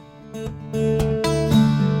Coastline.